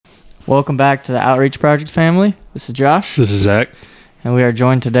Welcome back to the Outreach Project family. This is Josh. This is Zach. And we are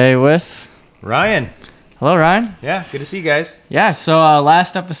joined today with... Ryan. Hello, Ryan. Yeah, good to see you guys. Yeah, so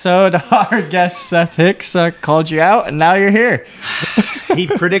last episode, our guest Seth Hicks called you out, and now you're here. He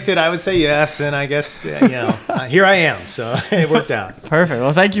predicted I would say yes, and I guess, here I am, so it worked out. Perfect.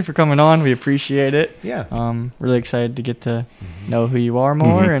 Well, thank you for coming on. We appreciate it. Yeah. Really excited to get to know who you are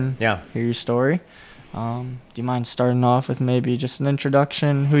more and hear your story. Do you mind starting off with maybe just an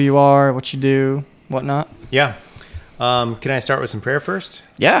introduction, who you are, what you do, whatnot? Yeah. Can I start with some prayer first?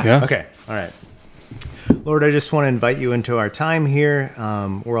 Yeah. Okay. All right. Lord, I just want to invite you into our time here.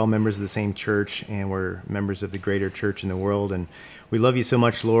 We're all members of the same church, and we're members of the greater church in the world. And we love you so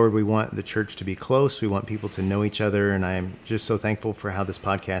much, Lord. We want the church to be close. We want people to know each other. And I'm just so thankful for how this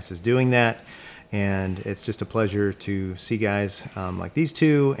podcast is doing that. And it's just a pleasure to see guys like these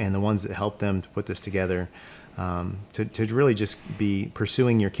two and the ones that helped them to put this together, to really just be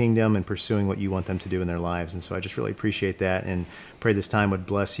pursuing your kingdom and pursuing what you want them to do in their lives. And so I just really appreciate that and pray this time would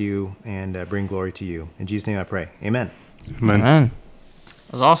bless you and bring glory to you. In Jesus' name I pray. Amen. Amen.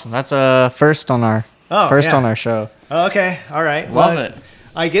 That was awesome. That's first on our on our show. Oh, okay. All right. Love it.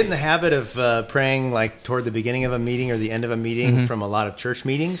 I get in the habit of praying like toward the beginning of a meeting or the end of a meeting from a lot of church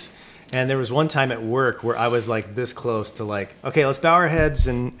meetings. And there was one time at work where I was like this close to like, okay, let's bow our heads.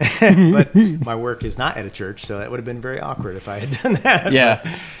 But my work is not at a church, so that would have been very awkward if I had done that. Yeah.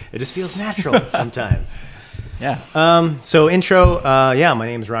 But it just feels natural sometimes. Yeah. So intro, my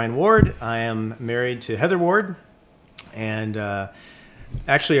name is Ryan Ward. I am married to Heather Ward. And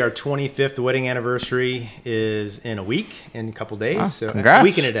actually our 25th wedding anniversary is in a week, in a couple days. Oh, so congrats. A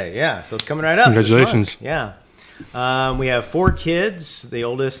week and a day, yeah. So it's coming right up. Congratulations. Yeah. We have 4 kids. The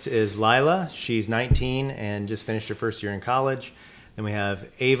oldest is Lila. She's 19 and just finished her first year in college. Then we have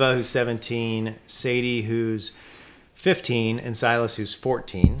Ava, who's 17, Sadie, who's 15, and Silas, who's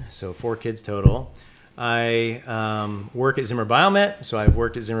 14. So 4 kids total. I work at Zimmer Biomet. So I've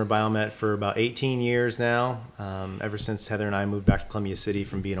worked at Zimmer Biomet for about 18 years now, ever since Heather and I moved back to Columbia City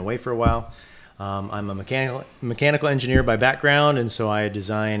from being away for a while. I'm a mechanical engineer by background, and so I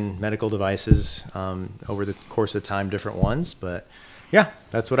design medical devices over the course of time, different ones. But yeah,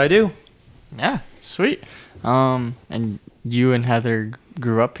 that's what I do. Yeah, sweet. And you and Heather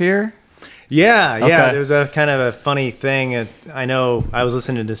grew up here? Yeah. Okay. There's a kind of a funny thing. I know I was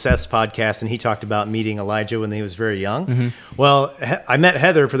listening to Seth's podcast, and he talked about meeting Elijah when he was very young. Well, I met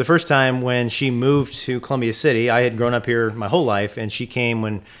Heather for the first time when she moved to Columbia City. I had grown up here my whole life, and she came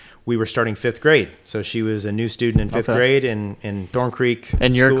when we were starting 5th grade. So she was a new student in 5th grade in Thorn Creek.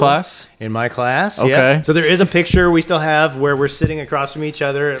 In your class? In my class, okay. Yeah. So there is a picture we still have where we're sitting across from each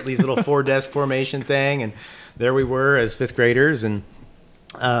other at these little 4-desk formation thing. And there we were as 5th graders. And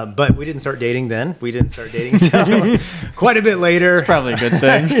but we didn't start dating then. We didn't start dating until quite a bit later. It's probably a good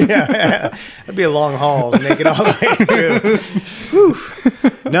thing. Yeah. That'd be a long haul to make it all the way through.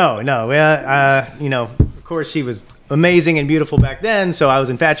 Whew. No. Of course she was amazing and beautiful back then, so I was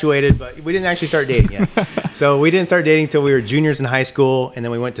infatuated, but we didn't actually start dating yet. So we didn't start dating until we were juniors in high school, and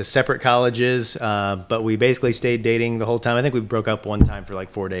then we went to separate colleges, but we basically stayed dating the whole time. I think we broke up one time for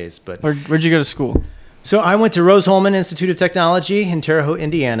like 4 days. But Where'd you go to school? So I went to Rose-Hulman Institute of Technology in Terre Haute,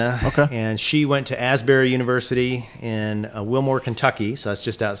 Indiana, okay. And she went to Asbury University in Wilmore, Kentucky, so that's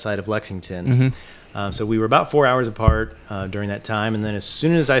just outside of Lexington. So we were about 4 hours apart during that time. And then as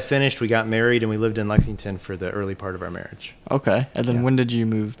soon as I finished, we got married and we lived in Lexington for the early part of our marriage. Okay. And then when did you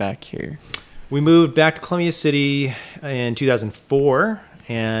move back here? We moved back to Columbia City in 2004.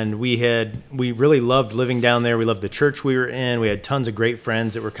 And we really loved living down there. We loved the church we were in. We had tons of great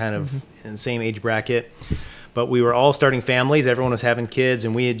friends that were kind of in the same age bracket. But we were all starting families. Everyone was having kids.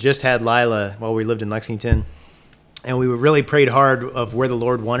 And we had just had Lila while we lived in Lexington. And we really prayed hard of where the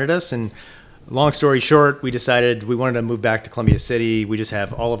Lord wanted us. And long story short, we decided we wanted to move back to Columbia City. We just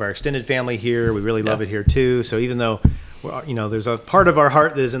have all of our extended family here. We really love it here too. So even though, there's a part of our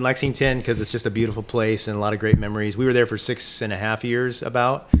heart that is in Lexington because it's just a beautiful place and a lot of great memories. We were there for 6.5 years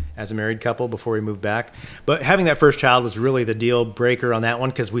as a married couple before we moved back. But having that first child was really the deal breaker on that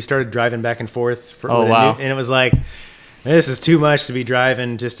one because we started driving back and forth. And it was like, this is too much to be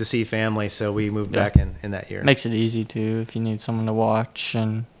driving just to see family. So we moved back in that year. Makes it easy too if you need someone to watch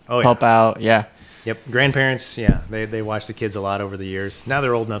and help yeah. out. Yeah. Yep. Grandparents, they watch the kids a lot over the years. Now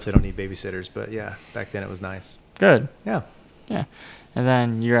they're old enough they don't need babysitters, but yeah, back then it was nice. Good. Yeah. Yeah. And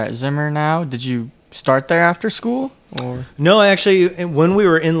then you're at Zimmer now. Did you start there after school? Or No, actually, when we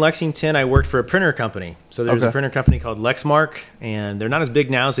were in Lexington, I worked for a printer company. So there's a printer company called Lexmark, and they're not as big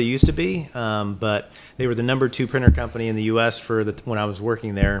now as they used to be, but they were the number 2 printer company in the U.S. when I was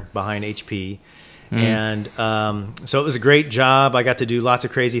working there behind HP. And so it was a great job. I got to do lots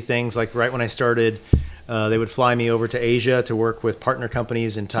of crazy things. Like right when I started, they would fly me over to Asia to work with partner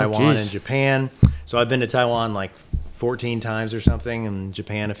companies in Taiwan and Japan. So I've been to Taiwan like 14 times or something, and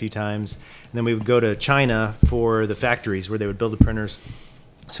Japan a few times. And then we would go to China for the factories where they would build the printers.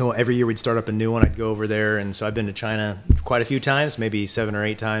 So every year we'd start up a new one. I'd go over there. And so I've been to China quite a few times, maybe 7 or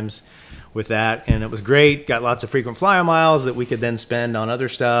 8 times with that. And it was great. Got lots of frequent flyer miles that we could then spend on other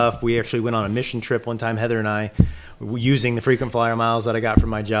stuff. We actually went on a mission trip one time, Heather and I, using the frequent flyer miles that I got from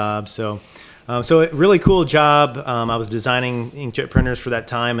my job. So a really cool job. I was designing inkjet printers for that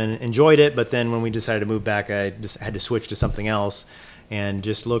time and enjoyed it. But then when we decided to move back, I just had to switch to something else. And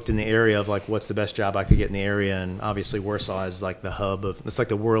just looked in the area of like what's the best job I could get in the area, and obviously Warsaw is like the hub of, it's like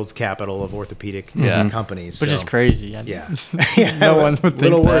the world's capital of orthopedic companies, which is crazy. Yeah, no one would think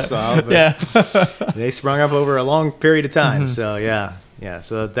little that. Warsaw, but they sprung up over a long period of time. So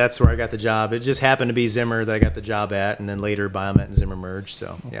so that's where I got the job. It just happened to be Zimmer that I got the job at, and then later Biomet and Zimmer merged.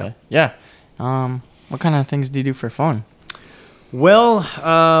 So what kind of things do you do for fun? Well,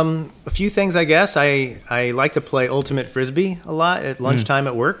 a few things, I guess. I like to play ultimate frisbee a lot at lunchtime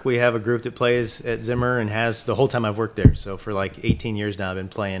at work. We have a group that plays at Zimmer and has the whole time I've worked there. So for like 18 years now, I've been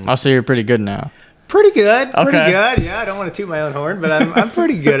playing. Oh, so you're pretty good now. Pretty good. Okay. Pretty good. Yeah, I don't want to toot my own horn, but I'm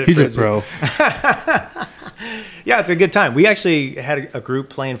pretty good at frisbee. He's a pro. Yeah, it's a good time. We actually had a group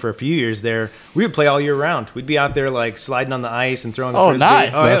playing for a few years there. We would play all year round. We'd be out there like sliding on the ice and throwing the frisbee.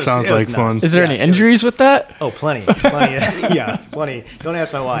 Nice. That sounds like fun. Is there any injuries with that? Oh, plenty. Yeah, plenty. Don't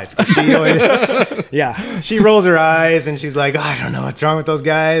ask my wife. She rolls her eyes and she's like, I don't know what's wrong with those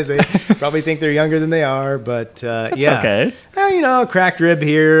guys. They probably think they're younger than they are, but That's okay. Cracked rib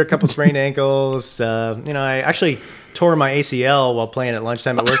here, a couple sprained ankles. I actually tore my ACL while playing at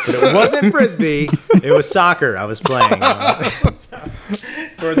lunchtime at work, but it wasn't frisbee. It was soccer I was playing. Tore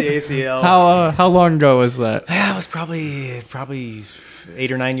the ACL. How long ago was that? Yeah, it was probably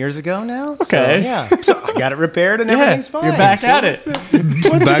 8 or 9 years ago now. Okay. So I got it repaired and everything's fine. You're back at it.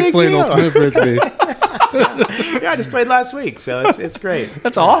 What's Back the big playing deal? ultimate frisbee. I just played last week, so it's great.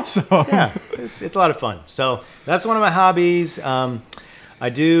 That's awesome. Yeah, it's a lot of fun. So that's one of my hobbies. I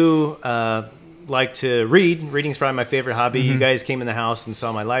do like to read. Reading is probably my favorite hobby. You guys came in the house and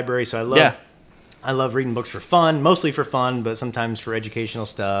saw my library, so I love reading books for fun, mostly for fun, but sometimes for educational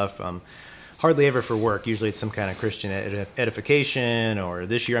stuff. Hardly ever for work. Usually it's some kind of Christian edification, or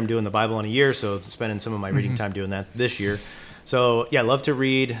this year I'm doing the Bible in a year, so spending some of my reading time doing that this year. So I love to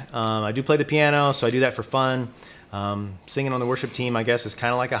read. I do play the piano, so I do that for fun. Singing on the worship team, I guess, is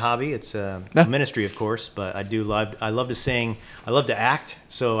kind of like a hobby. It's a ministry, of course, but I love to sing. I love to act,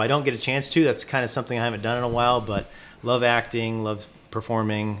 so I don't get a chance to. That's kind of something I haven't done in a while, but love acting, love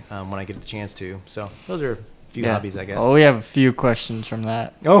performing when I get the chance to. So those are a few hobbies, I guess. Oh, we have a few questions from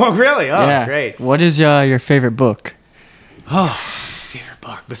that. Oh, really? Oh, great. What is your favorite book? Oh, favorite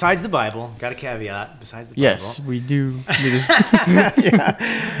book. Besides the Bible. Got a caveat. Besides the Bible. Yes, we do.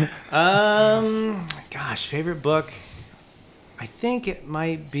 Gosh, favorite book. I think it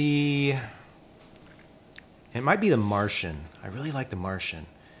might be The Martian. I really like The Martian.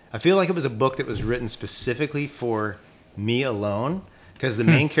 I feel like it was a book that was written specifically for me alone, because the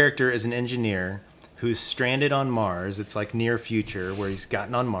main character is an engineer who's stranded on Mars. It's like near future where he's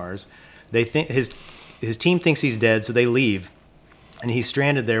gotten on Mars. They think his team thinks he's dead, so they leave. And he's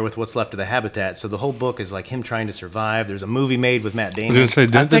stranded there with what's left of the habitat. So the whole book is like him trying to survive. There's a movie made with Matt Damon. I was going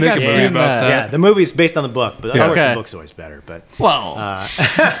to say, didn't they make a movie about that? Yeah, the movie's based on the book, but of course the book's always better. But I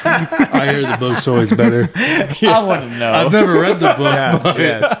hear the book's always better. I want to know. I've never read the book.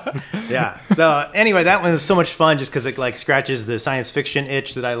 Yeah. So anyway, that one was so much fun just because it like scratches the science fiction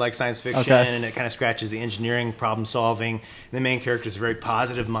itch that I like science fiction, and it kind of scratches the engineering problem solving. And the main character is a very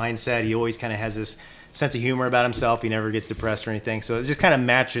positive mindset. He always kind of has this sense of humor about himself. He never gets depressed or anything. So it just kind of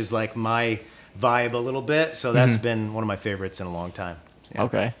matches like my vibe a little bit. So that's been one of my favorites in a long time. So, yeah.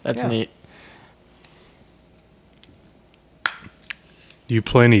 Okay, that's neat. Do you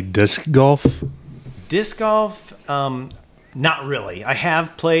play any disc golf? Disc golf? Not really. I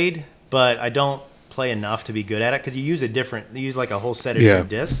have played, but I don't play enough to be good at it because you use like a whole set of different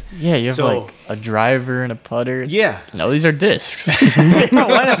discs. Yeah, you have like a driver and a putter. Yeah. No, these are discs. Why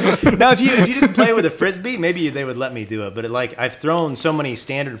not? Now, if you just play with a frisbee, maybe they would let me do it. But I've thrown so many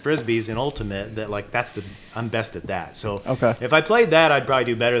standard frisbees in Ultimate that I'm best at that. So if I played that, I'd probably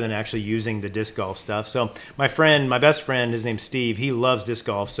do better than actually using the disc golf stuff. So my best friend, his name's Steve. He loves disc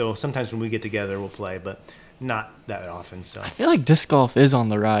golf. So sometimes when we get together, we'll play, but not that often. So I feel like disc golf is on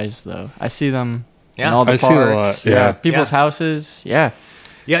the rise, though. I see them. In all the I parks, see a lot. people's houses, Yeah,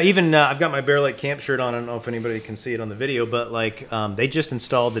 Yeah, even I've got my Bear Lake Camp shirt on. I don't know if anybody can see it on the video, but like they just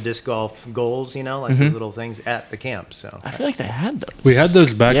installed the disc golf goals, like those little things at the camp. So I feel like they had those. We had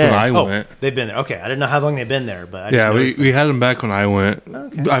those back when I went. They've been there. Okay, I didn't know how long they've been there, but I just we had them back when I went.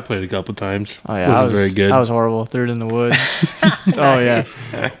 Okay. I played a couple times. Oh yeah, I was very good. I was horrible. Threw it in the woods. Oh yeah.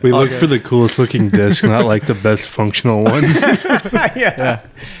 We looked for the coolest looking disc, not like the best functional one. Yeah,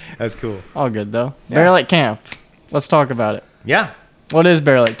 that's cool. All good though. Yeah. Bear Lake Camp. Let's talk about it. Yeah. What is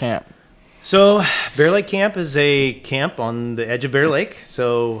Bear Lake Camp? So Bear Lake Camp is a camp on the edge of Bear Lake.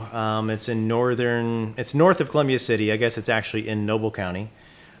 So it's north of Columbia City. I guess it's actually in Noble County.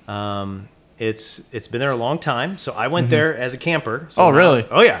 It's been there a long time. So I went there as a camper. So really?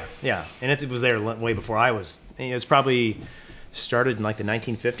 Yeah. And it was there way before I was. It's probably started in like the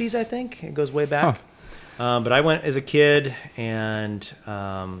 1950s, I think. It goes way back. But I went as a kid, and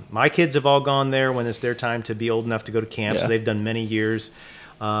my kids have all gone there when it's their time to be old enough to go to camp. Yeah. So they've done many years.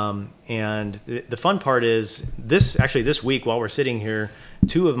 And the fun part is this week while we're sitting here,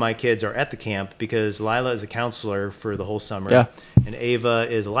 2 of my kids are at the camp because Lila is a counselor for the whole summer. Yeah. And Ava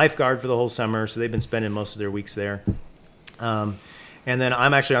is a lifeguard for the whole summer. So they've been spending most of their weeks there. And then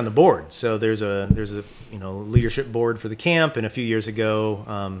I'm actually on the board. So there's a leadership board for the camp. And a few years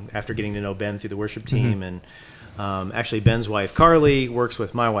ago, after getting to know Ben through the worship team, and actually Ben's wife Carly works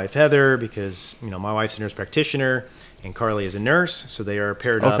with my wife Heather because my wife's a nurse practitioner and Carly is a nurse. So they are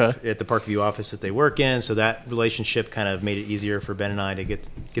paired up at the Parkview office that they work in. So that relationship kind of made it easier for Ben and I to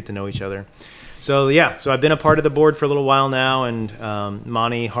get to know each other. So I've been a part of the board for a little while now, and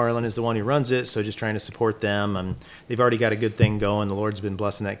Monty Harlan is the one who runs it, so just trying to support them. They've already got a good thing going. The Lord's been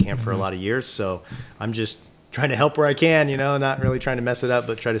blessing that camp for a lot of years, so I'm just trying to help where I can, not really trying to mess it up,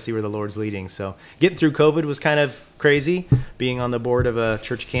 but try to see where the Lord's leading. So getting through COVID was kind of crazy, being on the board of a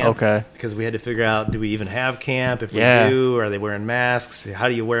church camp, because we had to figure out, do we even have camp? If we do, are they wearing masks? How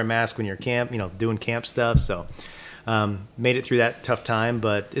do you wear a mask when you're camp, doing camp stuff? So made it through that tough time,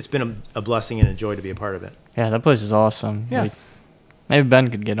 but it's been a blessing and a joy to be a part of it. Yeah, that place is awesome. Yeah. Maybe Ben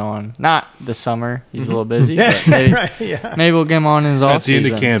could get on. Not this summer. He's a little busy. But maybe, maybe we'll get him on in his off season. At the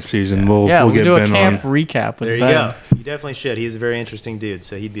end of camp season, we'll get do Ben a camp on. recap with Ben. There you go. You definitely should. He's a very interesting dude,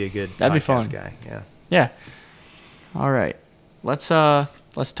 so he'd be a good That'd be fun. guy. Yeah. Yeah. All right. Let's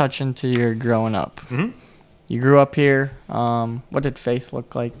touch into your growing up. Mm-hmm. You grew up here. What did faith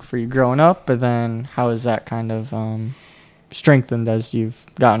look like for you growing up? And then how has that kind of strengthened as you've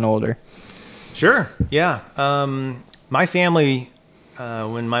gotten older? Sure. Yeah. My family,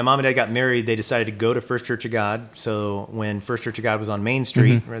 when my mom and dad got married, they decided to go to First Church of God. So when First Church of God was on Main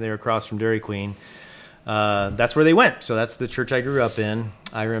Street, where they were across from Dairy Queen, that's where they went. So that's the church I grew up in.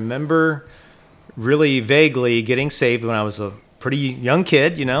 I remember really vaguely getting saved when I was a pretty young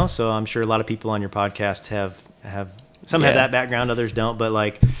kid, so I'm sure a lot of people on your podcast have some have that background, others don't, but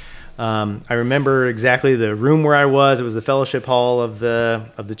I remember exactly the room where I was. It was the fellowship hall of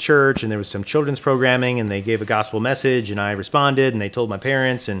the church, and there was some children's programming, and they gave a gospel message, and I responded, and they told my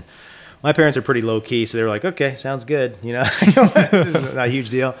parents, and my parents are pretty low key, so they were like, okay, sounds good, not a huge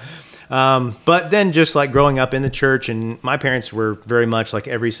deal. But then just growing up in the church, and my parents were very much like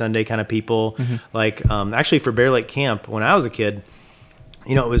every Sunday kind of people. Actually for Bear Lake Camp, when I was a kid,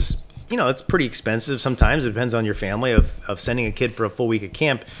 it was, it's pretty expensive sometimes. It depends on your family of sending a kid for a full week of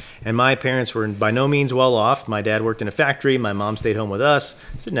camp. And my parents were by no means well off. My dad worked in a factory. My mom stayed home with us.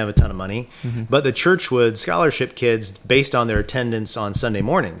 So didn't have a ton of money. But the church would scholarship kids based on their attendance on Sunday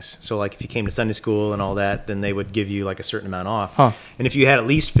mornings. So if you came to Sunday school and all that, then they would give you a certain amount off. And if you had at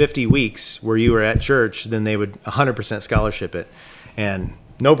least 50 weeks where you were at church, then they would 100% scholarship it. And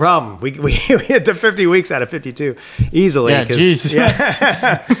no problem. We hit the 50 weeks out of 52 easily. Yeah, Jesus.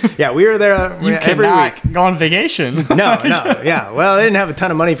 Yeah, we were there every week. Go on vacation. No. Yeah. Well, they didn't have a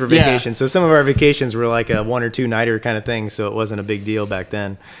ton of money for vacation, so some of our vacations were like a 1 or 2 nighter kind of thing. So it wasn't a big deal back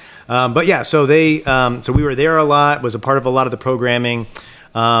then. But yeah, so so we were there a lot. Was a part of a lot of the programming.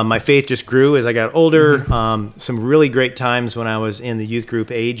 My faith just grew as I got older. Some really great times when I was in the youth group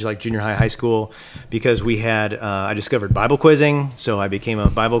age, like junior high, high school, because we had, I discovered Bible quizzing. So I became a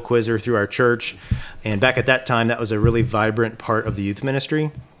Bible quizzer through our church. And back at that time, that was a really vibrant part of the youth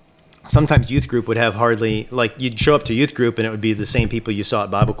ministry. Sometimes youth group would have hardly, you'd show up to youth group and it would be the same people you saw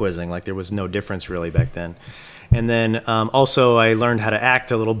at Bible quizzing. There was no difference really back then. And then also I learned how to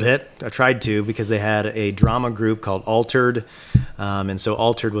act a little bit. I tried to because they had a drama group called Altered. And so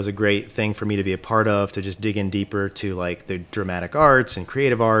Altered was a great thing for me to be a part of, to just dig in deeper to the dramatic arts and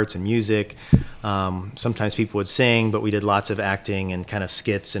creative arts and music. Sometimes people would sing, but we did lots of acting and kind of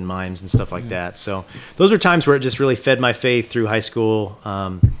skits and mimes and stuff like that. So those are times where it just really fed my faith through high school.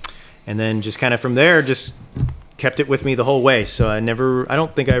 And then just kind of from there, just kept it with me the whole way. So I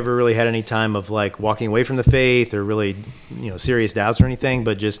don't think I ever really had any time of like walking away from the faith or really, serious doubts or anything,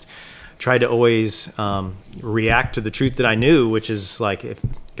 but just tried to always react to the truth that I knew, which is like, if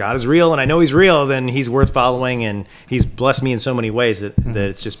God is real and I know he's real, then he's worth following, and he's blessed me in so many ways that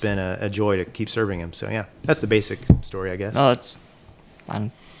it's just been a joy to keep serving him. So yeah, that's the basic story, I guess. Oh,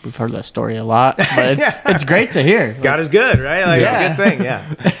 we've heard that story a lot, but it's great to hear. God is good, right? Like, it's a good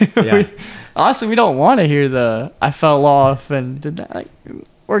thing. Yeah. Honestly, we don't want to hear I fell off and did that. Like,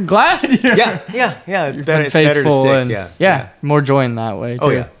 we're glad. Yeah. It's better to stick. Yeah. More joy in that way too. Oh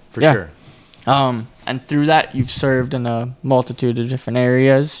yeah, for sure. And through that, you've served in a multitude of different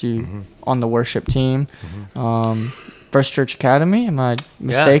areas. You on the worship team, First Church Academy. Am I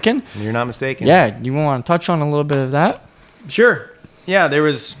mistaken? Yeah, you're not mistaken. Yeah. You want to touch on a little bit of that? Sure. Yeah, there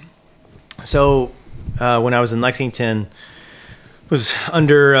was. So when I was in Lexington, was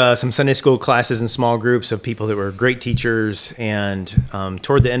under some Sunday school classes and small groups of people that were great teachers, and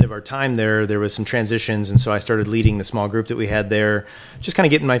toward the end of our time there was some transitions, and so I started leading the small group that we had there, just kind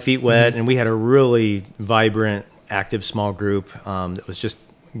of getting my feet wet, and we had a really vibrant, active small group that was just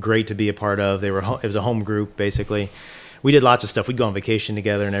great to be a part of. It was a home group, basically. We did lots of stuff. We'd go on vacation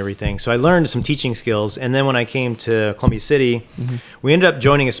together and everything. So I learned some teaching skills. And then when I came to Columbia City, we ended up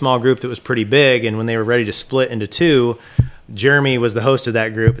joining a small group that was pretty big. And when they were ready to split into two, Jeremy was the host of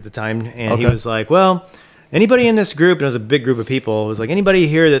that group at the time. And he was like, well, anybody in this group, and it was a big group of people, it was like, anybody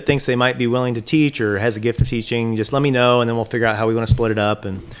here that thinks they might be willing to teach or has a gift of teaching, just let me know, and then we'll figure out how we want to split it up.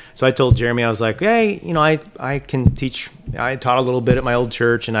 And so I told Jeremy, I was like, hey, I can teach. I taught a little bit at my old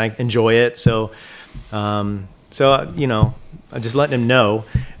church, and I enjoy it. So I just letting him know.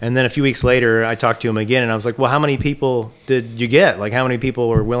 And then a few weeks later, I talked to him again, and I was like, well, how many people did you get? Like, how many people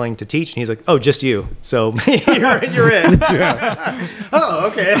were willing to teach? And he's like, oh, just you. So you're in. Oh,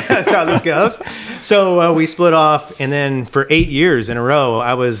 okay. That's how this goes. So we split off. And then for 8 years in a row,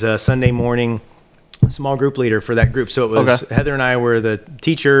 I was a Sunday morning small group leader for that group. So it was Heather and I were the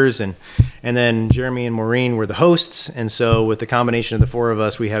teachers, and then Jeremy and Maureen were the hosts. And so with the combination of the four of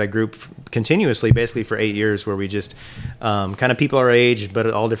us, we had a group continuously, basically for 8 years, where we just kind of people our age, but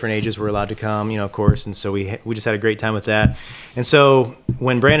at all different ages were allowed to come, of course. And so we just had a great time with that. And so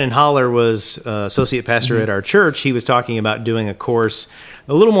when Brandon Holler was associate pastor at our church, he was talking about doing a course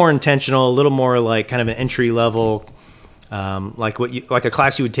a little more intentional, a little more like kind of an entry level, like a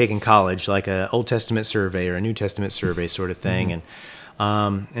class you would take in college, like a Old Testament survey or a New Testament survey sort of thing.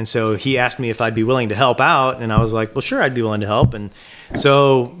 And so he asked me if I'd be willing to help out, and I was like, well, sure, I'd be willing to help. And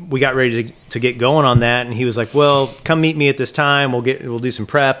so we got ready to get going on that, and he was like, well, come meet me at this time. We'll do some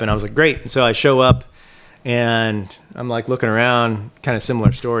prep. And I was like, great. And so I show up, and I'm like looking around, kind of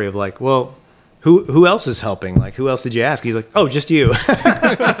similar story of like, well, who else is helping? Like, who else did you ask? He's like, oh, just you.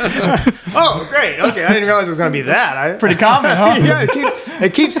 Oh, great. Okay. I didn't realize it was going to be that. Pretty common, huh? Yeah,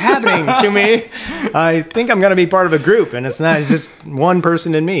 it keeps happening to me. I think I'm going to be part of a group, and it's just one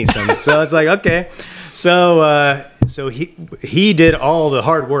person and me. So it's like, okay. So he did all the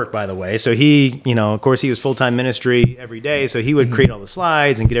hard work, by the way. So he, of course, he was full-time ministry every day. So he would create all the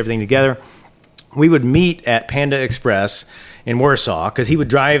slides and get everything together. We would meet at Panda Express in Warsaw, because he would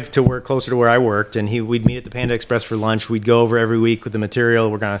drive to work closer to where I worked, and we'd meet at the Panda Express for lunch. We'd go over every week with the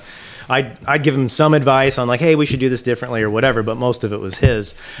material. I'd give him some advice on like, hey, we should do this differently or whatever, but most of it was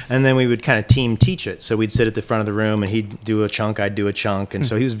his. And then we would kind of team teach it. So we'd sit at the front of the room, and he'd do a chunk, I'd do a chunk. And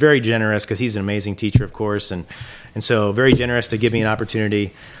so he was very generous, because he's an amazing teacher, of course, and so very generous to give me an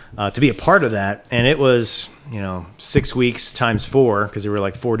opportunity to be a part of that. And it was, 6 weeks times 4, because there were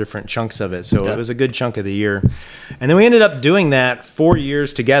like 4 different chunks of it. So it was a good chunk of the year. And then we ended up doing that 4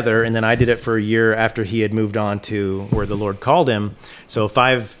 years together. And then I did it for a year after he had moved on to where the Lord called him. So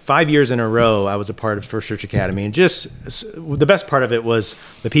five years in a row, I was a part of First Church Academy. And just the best part of it was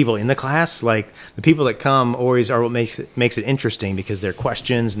the people in the class. Like, the people that come always are what makes it interesting, because their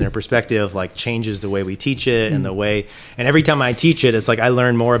questions and their perspective like changes the way we teach it and the way. And every time I teach it, it's like I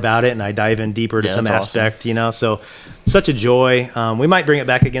learn more about it and I dive in deeper to some aspect. Awesome. So such a joy. We might bring it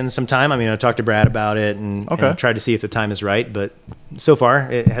back again sometime. I mean, I talked to Brad about it and tried to see if the time is right, but so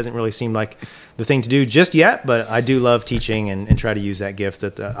far it hasn't really seemed like the thing to do just yet. But I do love teaching and try to use that gift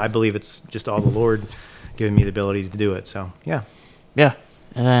that I believe it's just all the Lord giving me the ability to do it. So yeah. And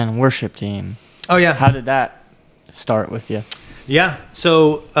then worship team. Oh yeah. How did that start with you? Yeah.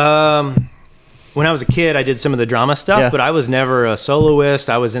 So when I was a kid, I did some of the drama stuff, but I was never a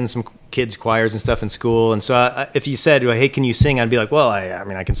soloist. I was in some kids' choirs and stuff in school. And so if you said, well, hey, can you sing? I'd be like, well,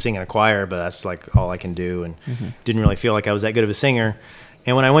 I can sing in a choir, but that's like all I can do. And didn't really feel like I was that good of a singer.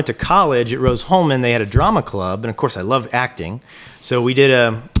 And when I went to college at Rose Holman, they had a drama club. And of course, I loved acting. So we did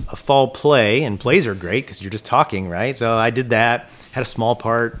a a fall play, and plays are great because you're just talking, right? So I did that, had a small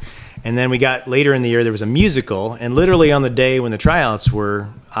part. And then we got later in the year, there was a musical. And literally on the day when the tryouts were,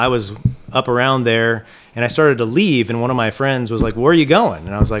 I was up around there and I started to leave. And one of my friends was like, "Where are you going?"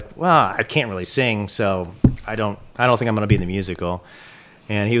 And I was like, "Well, I can't really sing, so I don't think I'm going to be in the musical."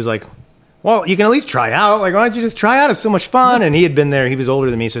 And he was like, "Well, you can at least try out. Like, why don't you just try out? It's so much fun." And he had been there. He was older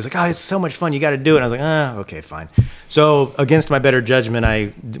than me. So he's like, "Oh, it's so much fun. You got to do it." And I was like, "Okay, fine." So against my better judgment,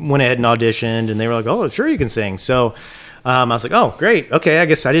 I went ahead and auditioned. And they were like, "Oh, sure, you can sing." So I was like, "Oh, great. Okay, I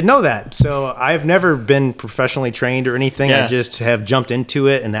guess I didn't know that." So I've never been professionally trained or anything. Yeah. I just have jumped into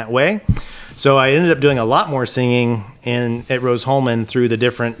it in that way. So I ended up doing a lot more singing at Rose Holman through the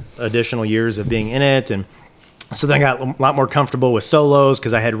different additional years of being in it. And so then I got a lot more comfortable with solos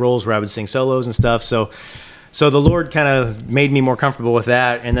because I had roles where I would sing solos and stuff. So the Lord kind of made me more comfortable with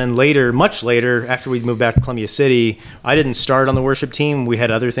that. And then later, much later, after we moved back to Columbia City, I didn't start on the worship team. We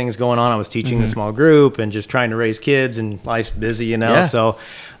had other things going on. I was teaching the small group and just trying to raise kids, and life's busy, Yeah. So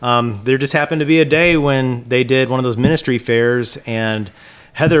there just happened to be a day when they did one of those ministry fairs, and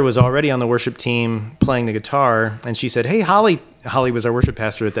Heather was already on the worship team playing the guitar, and she said, "Hey, Holly was our worship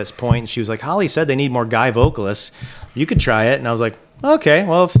pastor at this point, and she was like, Holly said they need more guy vocalists. You could try it." And I was like, "Okay,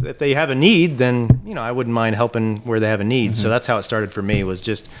 well, if they have a need, then, I wouldn't mind helping where they have a need." So that's how it started for me, was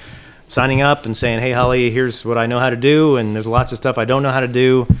just signing up and saying, "Hey, Holly, here's what I know how to do, and there's lots of stuff I don't know how to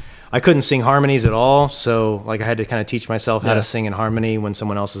do." I couldn't sing harmonies at all, so I had to kind of teach myself how to sing in harmony when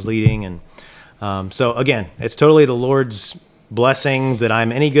someone else is leading. And so again, it's totally the Lord's blessing that I'm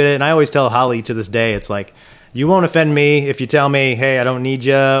any good at. And I always tell Holly to this day, it's like, you won't offend me if you tell me, "Hey, I don't need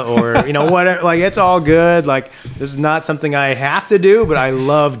you," or, whatever. Like, it's all good. Like, this is not something I have to do, but I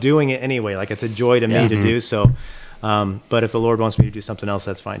love doing it anyway. Like, it's a joy to me to do. So, but if the Lord wants me to do something else,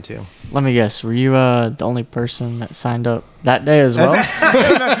 that's fine too. Let me guess. Were you the only person that signed up that day as well?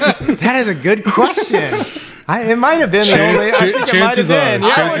 That is a good question. It might have been the only. I think it might have been.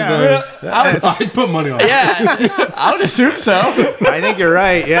 I'd put money on it. Yeah, I would assume so. I think you're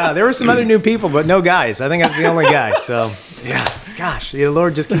right. Yeah, there were some other new people, but no guys. I think I was the only guy. So, yeah, gosh, the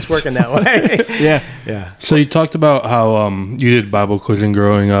Lord just keeps working that way. Yeah. So you talked about how you did Bible quizzing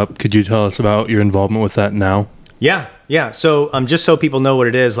growing up. Could you tell us about your involvement with that now? Yeah. So just so people know what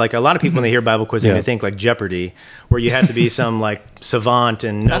it is, like a lot of people when they hear Bible quizzing, they think like Jeopardy, where you have to be some like savant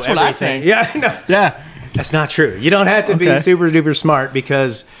and know everything. What I think. Yeah. No. Yeah. That's not true. You don't have to be super duper smart,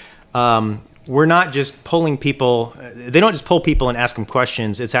 because we're not just pulling people. They don't just pull people and ask them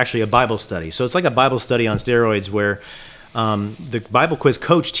questions. It's actually a Bible study. So it's like a Bible study on steroids, where the Bible quiz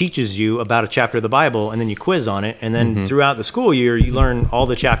coach teaches you about a chapter of the Bible, and then you quiz on it. And then throughout the school year, you learn all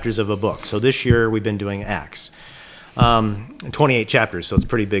the chapters of a book. So this year we've been doing Acts, 28 chapters. So it's a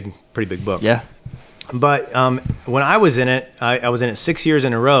pretty big book. Yeah. But when I was in it, I was in it 6 years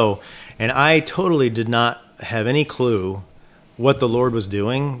in a row. And I totally did not have any clue what the Lord was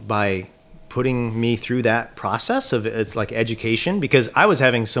doing by putting me through that process of, it's like education, because I was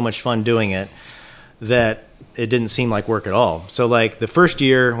having so much fun doing it that it didn't seem like work at all. So like the first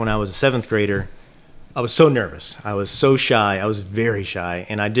year when I was a 7th grader, I was so nervous. I was so shy. I was very shy,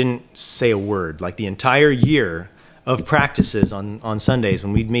 and I didn't say a word. Like the entire year of practices on Sundays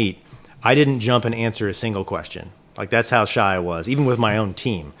when we'd meet, I didn't jump and answer a single question. Like, that's how shy I was, even with my own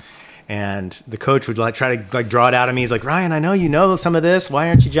team. And the coach would try to draw it out of me. He's like, "Ryan, I know you know some of this. Why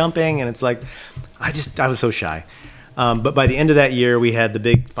aren't you jumping?" And it's like, I was so shy. But by the end of that year, we had the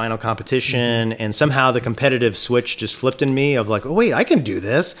big final competition, and somehow the competitive switch just flipped in me of like, "Oh wait, I can do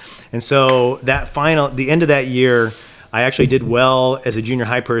this." And so the end of that year, I actually did well as a junior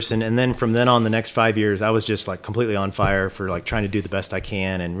high person. And then from then on, the next 5 years, I was just like completely on fire for like trying to do the best I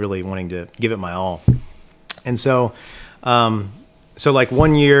can and really wanting to give it my all. And so, so like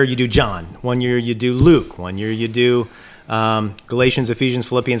 1 year you do John, 1 year you do Luke, 1 year you do Galatians, Ephesians,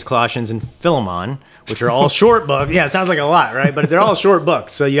 Philippians, Colossians, and Philemon, which are all short books. Yeah, it sounds like a lot, right? But they're all short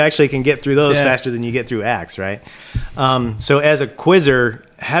books, so you actually can get through those faster than you get through Acts, right? So as a quizzer,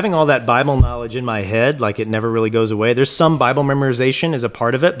 having all that Bible knowledge in my head, like it never really goes away. There's some Bible memorization as a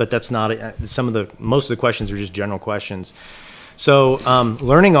part of it, but that's not most of the questions are just general questions. So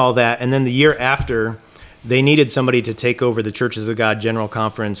learning all that, and then the year after, they needed somebody to take over the Churches of God General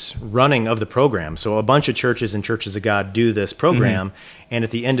Conference running of the program. So a bunch of churches and Churches of God do this program. And at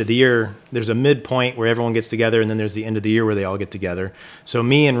the end of the year, there's a midpoint where everyone gets together, and then there's the end of the year where they all get together. So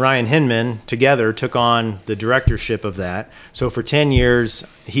me and Ryan Hinman together took on the directorship of that. So for 10 years,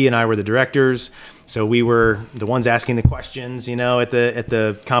 he and I were the directors. So we were the ones asking the questions, at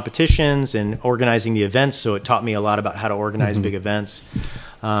the competitions and organizing the events. So it taught me a lot about how to organize big events.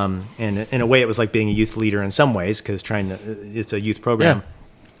 And in a way, it was like being a youth leader in some ways, because it's a youth program.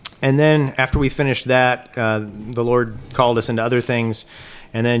 And then after we finished that, the Lord called us into other things.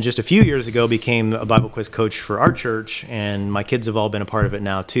 And then just a few years ago became a Bible quiz coach for our church. And my kids have all been a part of it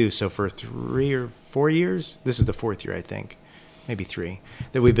now too. So for 3 or 4 years, this is the 4th year, I think. Maybe 3,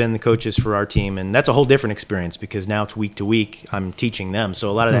 that we've been the coaches for our team. And that's a whole different experience because now it's week to week. I'm teaching them.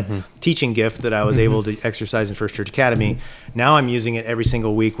 So a lot of that teaching gift that I was able to exercise in First Church Academy, now I'm using it every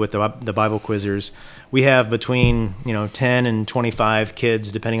single week with the Bible quizzers. We have between 10 and 25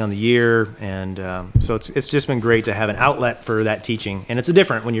 kids depending on the year. And so it's just been great to have an outlet for that teaching. And it's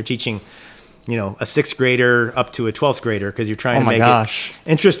different when you're teaching a 6th grader up to a 12th grader because you're trying to make it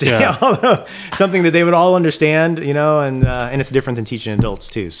interesting, something that they would all understand, and it's different than teaching adults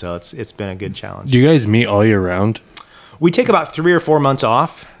too. So it's been a good challenge. Do you guys meet all year round? We take about 3 or 4 months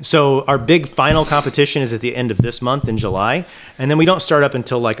off. So our big final competition is at the end of this month in July, and then we don't start up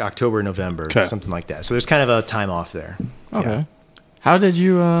until like October, November, something like that. So there's kind of a time off there. Okay. Yeah. How did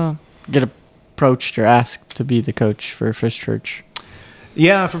you get approached or asked to be the coach for First Church?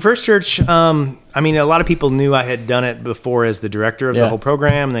 Yeah, for First Church, a lot of people knew I had done it before as the director of the whole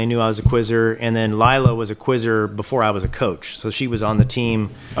program. And they knew I was a quizzer. And then Lila was a quizzer before I was a coach. So she was on the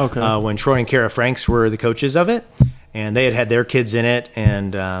team when Troy and Kara Franks were the coaches of it. And they had their kids in it.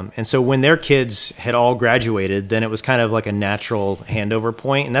 And so when their kids had all graduated, then it was kind of like a natural handover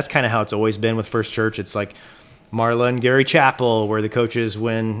point. And that's kind of how it's always been with First Church. It's like Marla and Gary Chappell were the coaches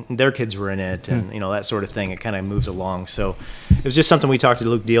when their kids were in it, and that sort of thing. It kind of moves along. So it was just something we talked to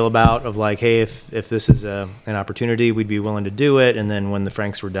Luke Deal about, of like, hey, if this is an opportunity, we'd be willing to do it. And then when the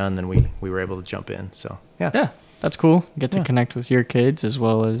Franks were done, then we were able to jump in. So yeah, that's cool. Get to connect with your kids as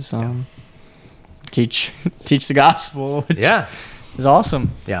well as teach the gospel. Which is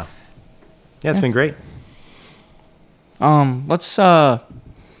awesome. Yeah, it's been great.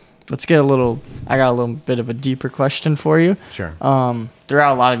 Let's get I got a little bit of a deeper question for you. Sure.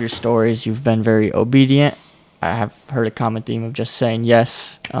 Throughout a lot of your stories, you've been very obedient. I have heard a common theme of just saying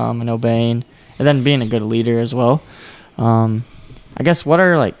yes and obeying, and then being a good leader as well. I guess what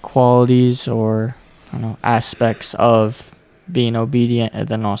are like qualities or aspects of being obedient and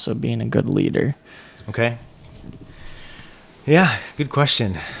then also being a good leader? Okay. Yeah, good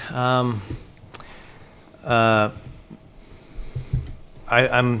question. I'm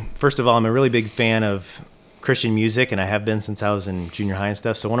first of all, I'm a really big fan of Christian music, and I have been since I was in junior high and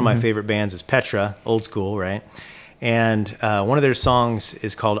stuff. So one of my favorite bands is Petra, old school, right? And one of their songs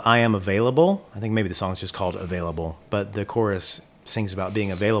is called "I Am Available." I think maybe the song's just called "Available," but the chorus sings about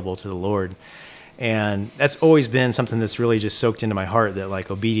being available to the Lord. And that's always been something that's really just soaked into my heart, that like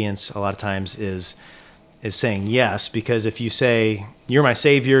obedience a lot of times is saying yes, because if you say, "You're my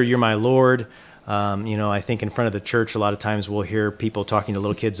Savior, you're my Lord," I think in front of the church, a lot of times we'll hear people talking to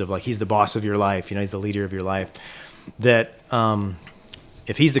little kids of like, he's the boss of your life, he's the leader of your life. That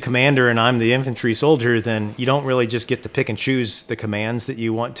if he's the commander and I'm the infantry soldier, then you don't really just get to pick and choose the commands that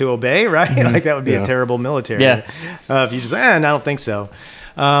you want to obey, right? Like that would be a terrible military. If you just say, I don't think so.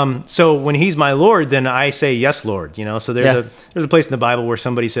 So when he's my Lord, then I say, yes, Lord, so there's a place in the Bible where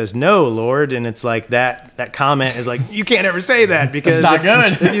somebody says, no, Lord. And it's like that comment is like, you can't ever say that because it's not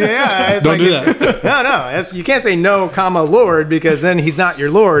good. It's don't do that. No, you can't say no, comma, Lord, because then he's not your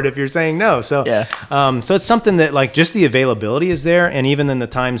Lord if you're saying no. So, so it's something that like just the availability is there. And even in the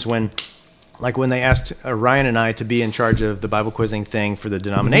times when they asked Ryan and I to be in charge of the Bible quizzing thing for the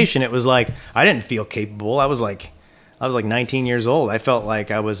denomination, it was like, I didn't feel capable. I was like 19 years old. I felt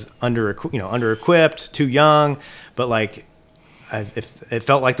like I was under-equipped, too young, but like it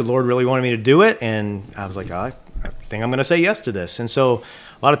felt like the Lord really wanted me to do it, and I was like, I think I'm going to say yes to this. And so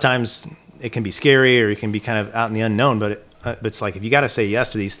a lot of times it can be scary or it can be kind of out in the unknown, but it's like if you got to say yes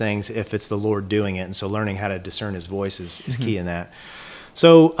to these things if it's the Lord doing it, and so learning how to discern His voice is key in that.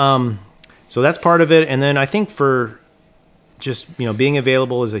 So so that's part of it, and then I think for just being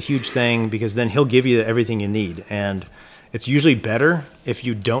available is a huge thing, because then He'll give you everything you need, and it's usually better if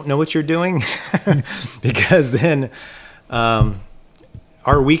you don't know what you're doing because then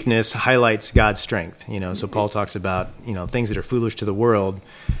our weakness highlights God's strength. So Paul talks about things that are foolish to the world,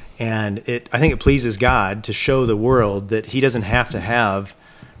 and I think it pleases God to show the world that He doesn't have to have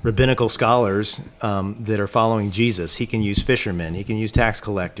rabbinical scholars that are following Jesus. He can use fishermen, He can use tax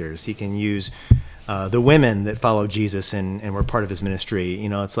collectors, He can use the women that follow Jesus and were part of His ministry.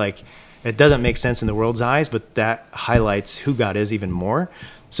 It's like, it doesn't make sense in the world's eyes, but that highlights who God is even more.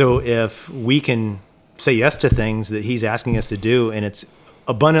 So if we can say yes to things that He's asking us to do, and it's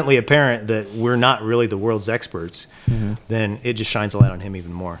abundantly apparent that we're not really the world's experts, then it just shines a light on Him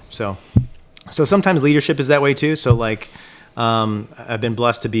even more. So sometimes leadership is that way too. So like I've been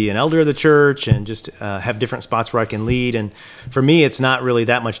blessed to be an elder of the church and just have different spots where I can lead. And for me, it's not really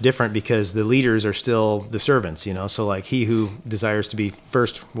that much different because the leaders are still the servants, you know. So like he who desires to be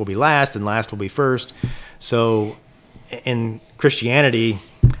first will be last, and last will be first. So in Christianity,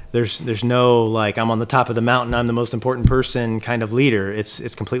 there's no like I'm on the top of the mountain, I'm the most important person kind of leader.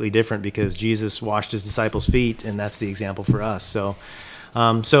 It's completely different because Jesus washed his disciples' feet, and that's the example for us. So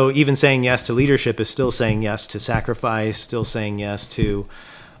even saying yes to leadership is still saying yes to sacrifice, still saying yes to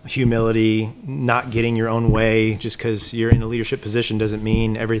humility, not getting your own way. Just because you're in a leadership position doesn't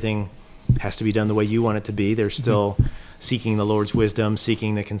mean everything has to be done the way you want it to be. There's still seeking the Lord's wisdom,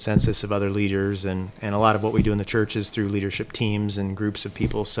 seeking the consensus of other leaders, and a lot of what we do in the church is through leadership teams and groups of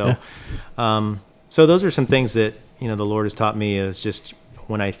people. So, so those are some things that, you know, the Lord has taught me is just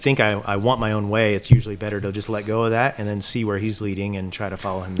when I think I want my own way, it's usually better to just let go of that and then see where he's leading and try to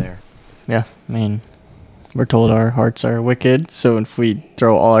follow him there. Yeah, I mean, we're told our hearts are wicked, so if we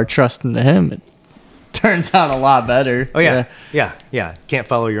throw all our trust into him, it turns out a lot better. Oh yeah, yeah. Can't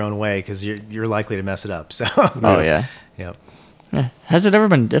follow your own way because you're likely to mess it up. So. Oh yeah. Yep. Yeah. Has it ever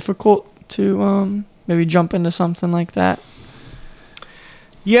been difficult to maybe jump into something like that?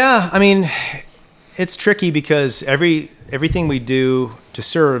 Yeah, I mean, it's tricky because everything we do to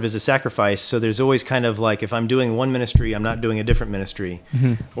serve is a sacrifice. So there's always kind of like if I'm doing one ministry, I'm not doing a different ministry.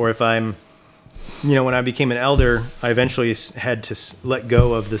 Or if I'm, you know, when I became an elder, I eventually had to let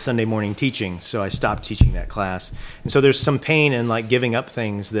go of the Sunday morning teaching. So I stopped teaching that class. And so there's some pain in like giving up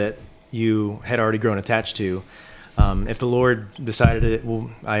things that you had already grown attached to. If the Lord decided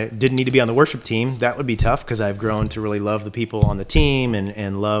I didn't need to be on the worship team, that would be tough because I've grown to really love the people on the team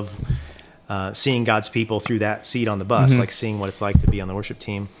and love seeing God's people through that seat on the bus, like seeing what it's like to be on the worship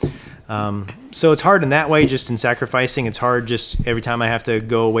team. So it's hard in that way, just in sacrificing. It's hard just every time I have to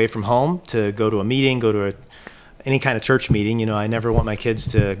go away from home to go to a meeting, go to any kind of church meeting. You know, I never want my kids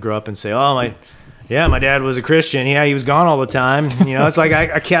to grow up and say, oh, my dad was a Christian. Yeah, he was gone all the time. You know, it's like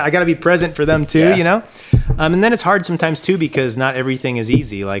I got to be present for them too, you know? And then it's hard sometimes too because not everything is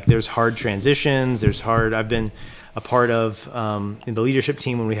easy. Like there's hard transitions. I've been a part of in the leadership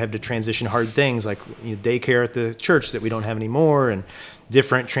team when we have to transition hard things like daycare at the church that we don't have anymore, and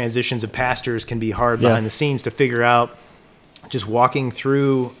different transitions of pastors can be hard behind the scenes to figure out. Just walking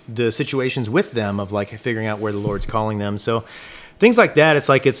through the situations with them of like figuring out where the Lord's calling them. So things like that, it's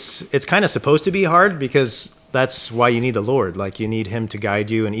like it's kind of supposed to be hard because that's why you need the Lord. Like you need him to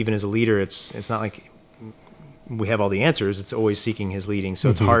guide you, and even as a leader, it's not like we have all the answers. It's always seeking his leading. So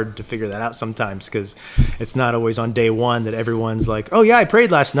it's hard to figure that out sometimes because it's not always on day one that everyone's like, oh yeah, I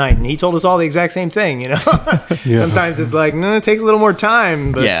prayed last night and he told us all the exact same thing, you know? Sometimes it's like, no, it takes a little more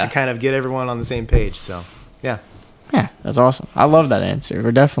time, but to kind of get everyone on the same page. So yeah. Yeah, that's awesome. I love that answer.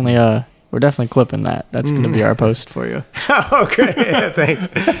 We're definitely clipping that. That's going to be our post for you. Oh, great. Yeah, thanks.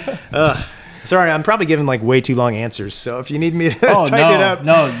 Sorry, I'm probably giving like way too long answers. So if you need me to tighten it up,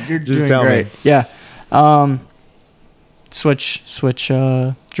 no, you're just doing great. Me. Yeah. Switch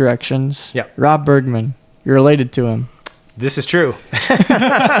directions. Yeah. Rob Bergman, you're related to him. This is true.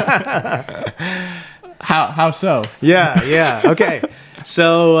 How so? Yeah. Okay.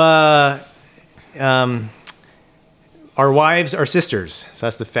 So our wives are sisters. So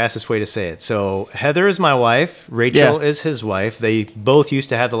that's the fastest way to say it. So Heather is my wife. Rachel is his wife. They both used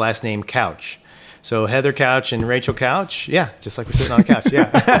to have the last name Couch. So Heather Couch and Rachel Couch. Yeah, just like we're sitting on a couch. Yeah.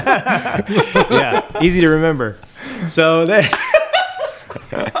 Yeah, easy to remember. So they...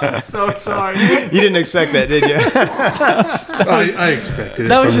 I'm so sorry. You didn't expect that, did you? I expected it.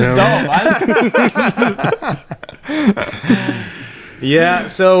 That was just dumb. Yeah,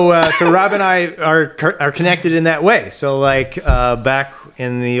 so Rob and I are connected in that way. So like back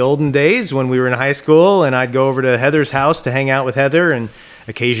in the olden days when we were in high school, and I'd go over to Heather's house to hang out with Heather, and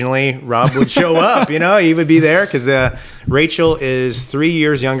occasionally Rob would show up. You know, he would be there because Rachel is 3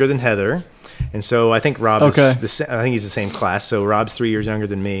 years younger than Heather, and so I think Rob is I think he's the same class. So Rob's 3 years younger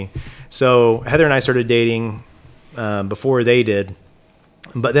than me. So Heather and I started dating before they did.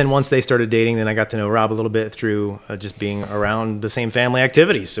 But then once they started dating, then I got to know Rob a little bit through just being around the same family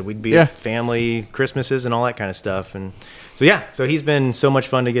activities. So we'd be at family Christmases and all that kind of stuff. And so he's been so much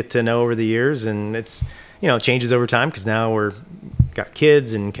fun to get to know over the years. And it's, it changes over time because now we're got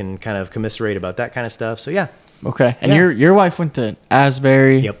kids and can kind of commiserate about that kind of stuff. So yeah. Okay. And your wife went to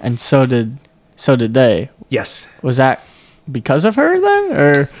Asbury, and so did they. Yes. Was that because of her then,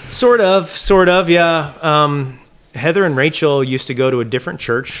 or sort of, yeah. Heather and Rachel used to go to a different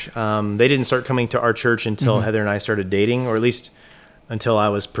church. They didn't start coming to our church until Heather and I started dating, or at least until I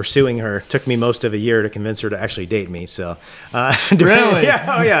was pursuing her. It took me most of a year to convince her to actually date me. So, Really?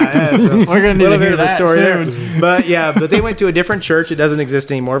 Yeah. Oh, yeah. So We're gonna need to hear that there. soon. But they went to a different church. It doesn't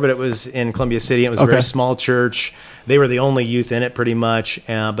exist anymore, but it was in Columbia City. It was a very small church. They were the only youth in it, pretty much.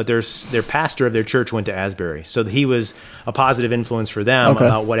 But their pastor of their church went to Asbury, so he was a positive influence for them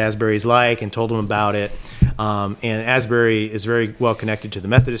about what Asbury's like, and told them about it. And Asbury is very well connected to the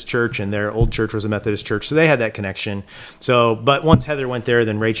Methodist Church, and their old church was a Methodist church, so they had that connection. So, but once Heather went there,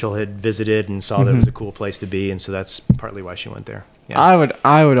 then Rachel had visited and saw that it was a cool place to be, and so that's partly why she went there. Yeah.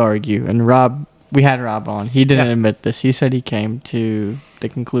 I would argue, and Rob, we had Rob on. He didn't admit this. He said he came to the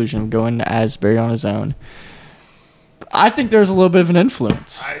conclusion of going to Asbury on his own. I think there's a little bit of an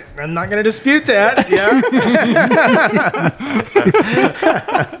influence. I'm not going to dispute that. Yeah.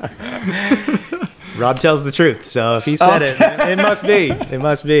 Rob tells the truth, so if he said it, it must be. It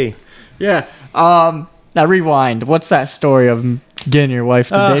must be. Yeah. Now rewind. What's that story of getting your wife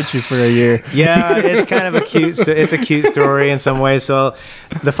to date you for a year? Yeah, it's kind of a cute. It's a cute story in some ways. So,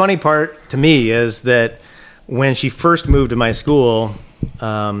 the funny part to me is that when she first moved to my school,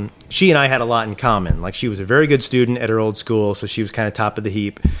 she and I had a lot in common. Like, she was a very good student at her old school, so she was kind of top of the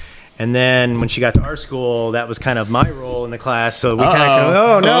heap. And then when she got to our school, that was kind of my role in the class. So we kind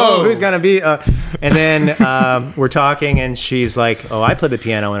of who's going to be? And then we're talking, and she's like, I play the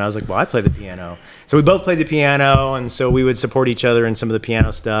piano. And I was like, well, I play the piano. So we both played the piano, and so we would support each other in some of the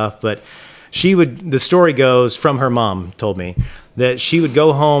piano stuff. But the story goes, from her mom told me, that she would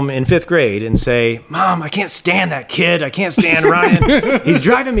go home in 5th grade and say, Mom, I can't stand that kid. I can't stand Ryan. He's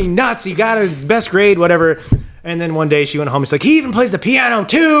driving me nuts. He got his best grade, whatever. And then one day she went home. She's like, he even plays the piano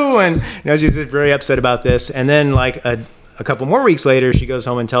too. And she's very upset about this. And then like a couple more weeks later, she goes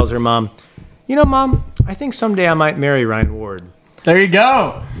home and tells her mom, Mom, I think someday I might marry Ryan Ward. There you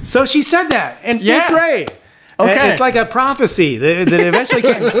go. So she said that in 5th grade. Okay. And it's like a prophecy that eventually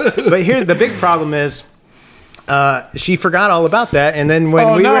came. But here's the big problem is, she forgot all about that, and then when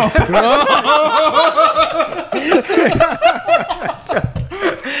were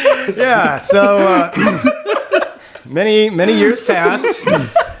many years passed,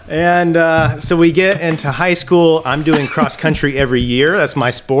 and so we get into high school. I'm doing cross country every year. That's my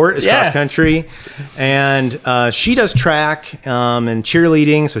sport, is cross country, and she does track and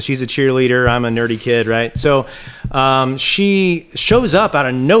cheerleading. So she's a cheerleader. I'm a nerdy kid, right? So she shows up out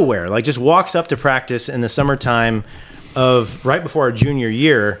of nowhere, like just walks up to practice in the summertime of right before our junior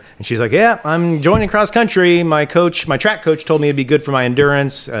year, and she's like, yeah, I'm joining cross country. My track coach told me it'd be good for my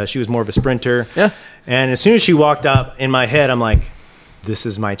endurance. She was more of a sprinter. Yeah. And as soon as she walked up, in my head, I'm like, this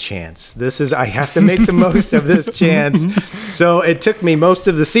is my chance. I have to make the most of this chance. So it took me most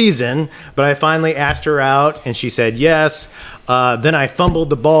of the season, but I finally asked her out, and she said yes. Then I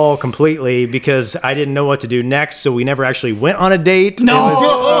fumbled the ball completely because I didn't know what to do next, so we never actually went on a date.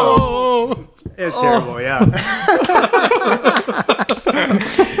 No! It was terrible, yeah.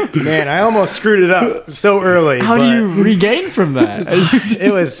 Man, I almost screwed it up so early. How do you regain from that?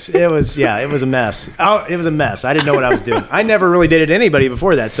 It was a mess. It was a mess. I didn't know what I was doing. I never really dated anybody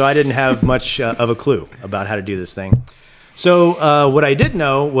before that, so I didn't have much of a clue about how to do this thing. So what I did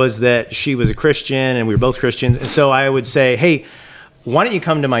know was that she was a Christian, and we were both Christians. And so I would say, hey, why don't you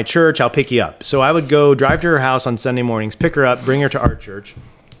come to my church? I'll pick you up. So I would go drive to her house on Sunday mornings, pick her up, bring her to our church,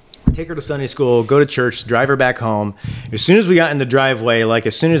 take her to Sunday school, go to church, drive her back home. As soon as we got in the driveway, like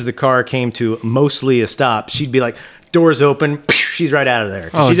as soon as the car came to mostly a stop, she'd be like, doors open, she's right out of there.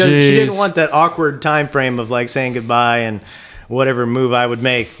 She didn't want that awkward time frame of like saying goodbye and whatever move I would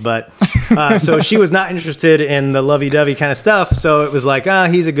make. But so she was not interested in the lovey-dovey kind of stuff. So it was like,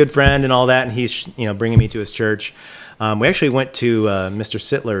 he's a good friend and all that, and he's bringing me to his church. We actually went to Mr.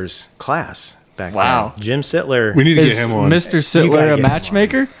 Sittler's class back then. Jim Sittler. We need to get him on. Mr. Sittler a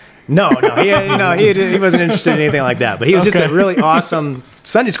matchmaker? No, he wasn't interested in anything like that. But he was just a really awesome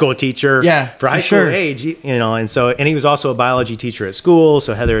Sunday school teacher for high school age, and he was also a biology teacher at school.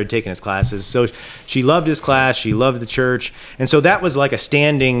 So Heather had taken his classes. So she loved his class. She loved the church. And so that was like a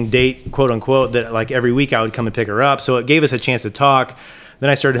standing date, quote unquote, that like every week I would come and pick her up. So it gave us a chance to talk. Then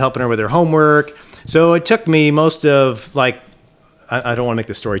I started helping her with her homework. So it took me most of I don't want to make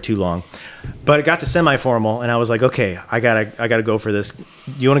the story too long, but it got to semi-formal, and I was like, okay, I gotta go for this.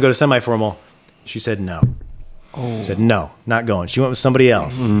 You want to go to semi-formal? She said no. She said no, not going. She went with somebody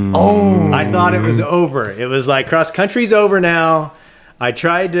else. I thought it was over. It was like cross country's over now. I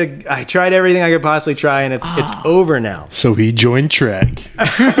tried everything I could possibly try, and it's over now. So he joined track.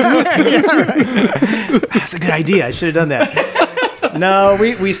 That's a good idea. I should have done that. No,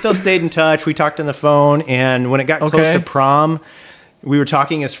 we still stayed in touch. We talked on the phone, and when it got close to prom, we were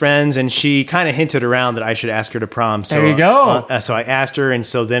talking as friends, and she kind of hinted around that I should ask her to prom. So, there you go. So I asked her, and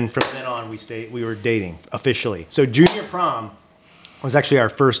so then from then on, we were dating officially. So junior prom was actually our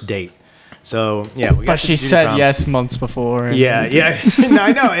first date. So yeah, but she said prom. Yes months before. Yeah. No,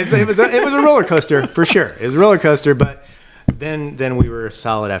 I know. It was a roller coaster for sure. It was a roller coaster, but then we were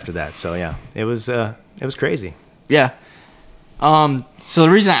solid after that. So yeah, it was crazy. Yeah. So the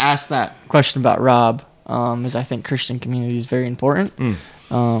reason I asked that question about Rob is I think Christian community is very important.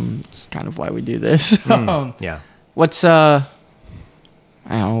 It's kind of why we do this. Yeah. What's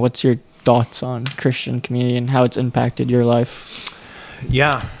what's your thoughts on Christian community and how it's impacted your life?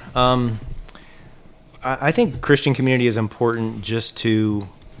 Yeah. I think Christian community is important just to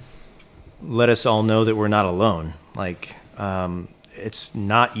let us all know that we're not alone. Like, it's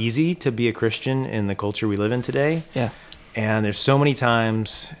not easy to be a Christian in the culture we live in today. Yeah. And there's so many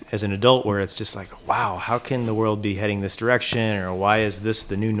times as an adult where it's just like, wow, how can the world be heading this direction? Or why is this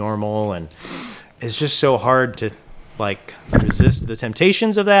the new normal? And it's just so hard to like resist the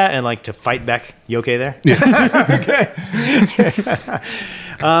temptations of that and like to fight back. You okay there? Yeah.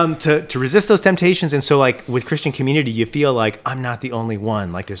 Okay. To resist those temptations. And so like with Christian community, you feel like I'm not the only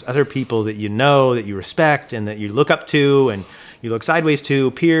one. Like there's other people that you know, that you respect and that you look up to and you look sideways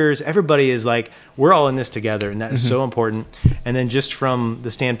to, peers. Everybody is like, we're all in this together. And that is so important. And then just from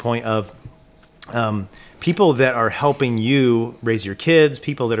the standpoint of people that are helping you raise your kids,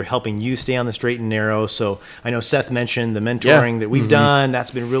 people that are helping you stay on the straight and narrow. So I know Seth mentioned the mentoring that we've done.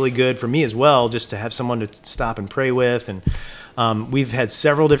 That's been really good for me as well, just to have someone to stop and pray with. And we've had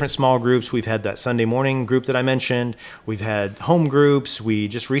several different small groups. We've had that Sunday morning group that I mentioned. We've had home groups. We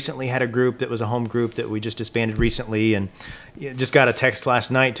just recently had a group that was a home group that we just disbanded recently. And just got a text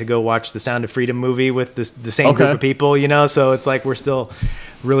last night to go watch the Sound of Freedom movie with the same group of people, you know? So it's like we're still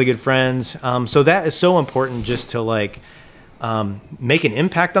really good friends. So that is so important just to like make an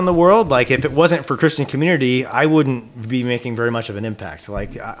impact on the world. Like if it wasn't for Christian community, I wouldn't be making very much of an impact.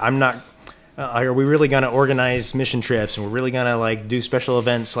 Like I'm not... are we really going to organize mission trips and we're really going to like do special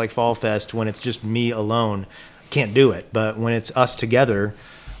events like Fall Fest when it's just me alone? Can't do it. But when it's us together,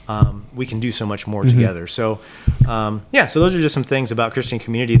 we can do so much more together. So, so those are just some things about Christian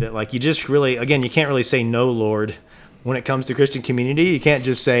community that like you just really, again, you can't really say no, Lord, when it comes to Christian community. You can't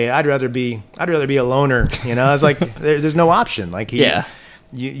just say, I'd rather be a loner. You know, it's like there's no option. Like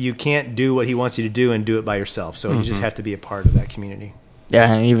you can't do what he wants you to do and do it by yourself. So you just have to be a part of that community.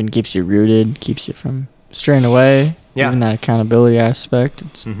 Yeah, and it even keeps you rooted, keeps you from straying away. Yeah. Even that accountability aspect.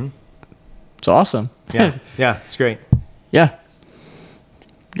 It's awesome. Yeah. Yeah, it's great. Yeah.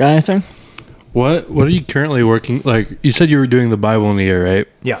 Got anything? What are you currently working? Like you said, you were doing the Bible in a year, right?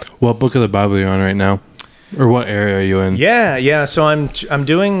 Yeah. What book of the Bible are you on right now, or what area are you in? Yeah. So I'm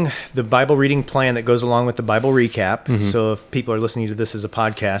doing the Bible reading plan that goes along with the Bible recap. So if people are listening to this as a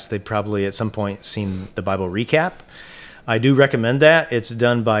podcast, they've probably at some point seen the Bible recap. I do recommend that. It's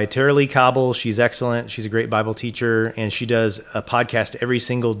done by Tara Lee Cobble. She's excellent. She's a great Bible teacher, and she does a podcast every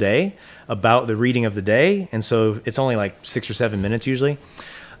single day about the reading of the day. And so it's only like 6 or 7 minutes usually.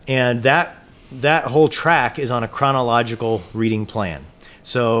 And that whole track is on a chronological reading plan.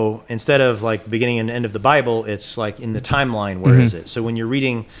 So instead of like beginning and end of the Bible, it's like in the timeline, where is it? So when you're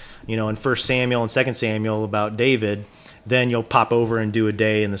reading, in 1 Samuel and 2 Samuel about David, then you'll pop over and do a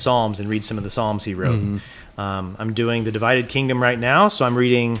day in the Psalms and read some of the Psalms he wrote. I'm doing the Divided Kingdom right now, so I'm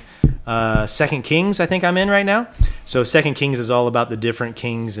reading 2 Kings, I think I'm in right now. So 2 Kings is all about the different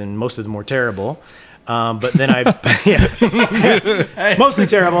kings, and most of them were terrible. But then mostly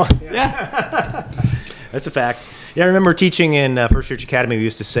terrible. Yeah. That's a fact. Yeah, I remember teaching in First Church Academy, we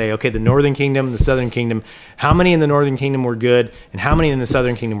used to say, okay, the Northern Kingdom, the Southern Kingdom, how many in the Northern Kingdom were good, and how many in the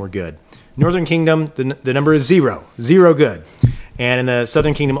Southern Kingdom were good? Northern Kingdom, the number is 0 good. And in the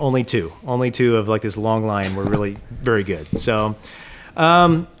Southern Kingdom, only two of like this long line were really very good. So,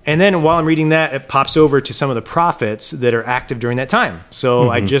 and then while I'm reading that, it pops over to some of the prophets that are active during that time. So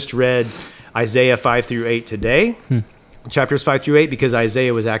I just read Isaiah 5-8 today, chapters 5-8, because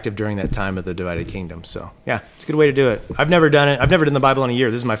Isaiah was active during that time of the divided kingdom. So yeah, it's a good way to do it. I've never done it. I've never done the Bible in a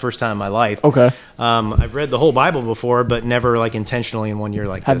year. This is my first time in my life. Okay. I've read the whole Bible before, but never like intentionally in 1 year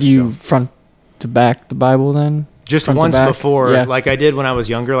like this. Have you front to back the Bible then? Just once before, like I did when I was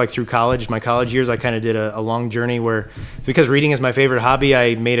younger, like through college, my college years, I kind of did a long journey where, because reading is my favorite hobby,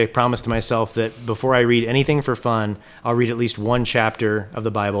 I made a promise to myself that before I read anything for fun, I'll read at least one chapter of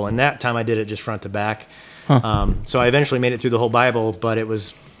the Bible. And that time I did it just front to back. So I eventually made it through the whole Bible, but it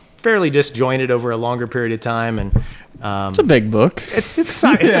was fairly disjointed over a longer period of time. And it's a big book. It's a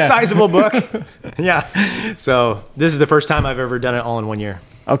sizable book. Yeah. So this is the first time I've ever done it all in 1 year.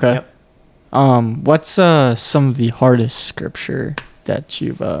 Okay. Yep. What's some of the hardest scripture that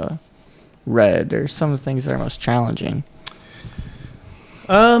you've read, or some of the things that are most challenging?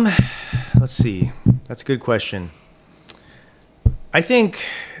 Let's see. That's a good question. I think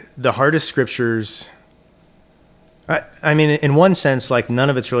the hardest scriptures, I mean, in one sense, like none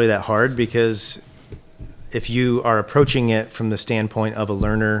of it's really that hard, because if you are approaching it from the standpoint of a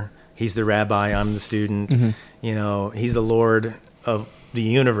learner, he's the rabbi, I'm the student, mm-hmm. He's the Lord of the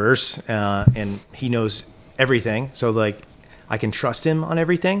universe, and he knows everything. So like I can trust him on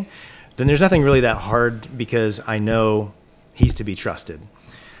everything. Then there's nothing really that hard, because I know he's to be trusted.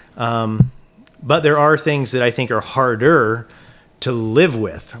 But there are things that I think are harder to live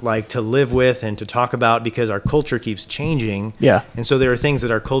with and to talk about, because our culture keeps changing. Yeah. And so there are things that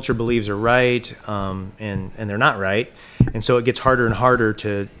our culture believes are right, and they're not right. And so it gets harder and harder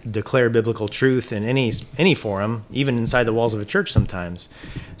to declare biblical truth in any forum, even inside the walls of a church sometimes.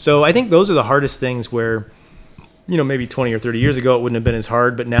 So I think those are the hardest things where, maybe 20 or 30 years ago it wouldn't have been as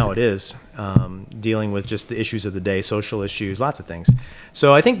hard, but now it is, dealing with just the issues of the day, social issues, lots of things.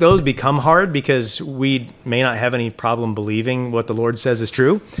 So I think those become hard because we may not have any problem believing what the Lord says is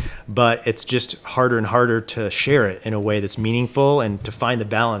true, but it's just harder and harder to share it in a way that's meaningful, and to find the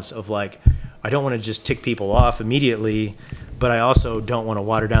balance of like, I don't want to just tick people off immediately, but I also don't want to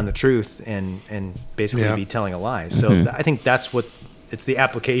water down the truth and basically be telling a lie. So mm-hmm. I think it's the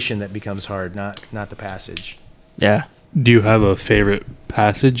application that becomes hard, not the passage. Yeah. Do you have a favorite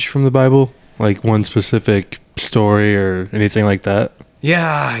passage from the Bible? Like one specific story or anything like that?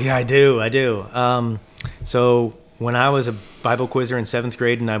 Yeah, I do. So when I was a Bible quizzer in 7th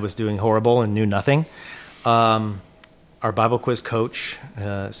grade and I was doing horrible and knew nothing, our Bible quiz coach,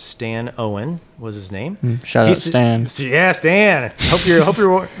 Stan Owen was his name. Shout out Stan. Yeah, Stan. Hope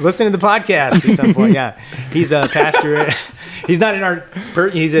you're listening to the podcast at some point. Yeah, he's a pastor. He's not in our.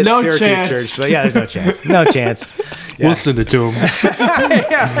 He's at Syracuse Church. But yeah, there's no chance. No chance. Yeah. We'll send it to him.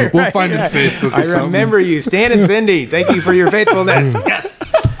 Yeah, we'll find his Facebook. I remember you, Stan and Cindy. Thank you for your faithfulness.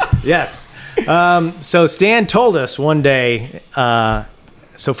 Yes. So Stan told us one day.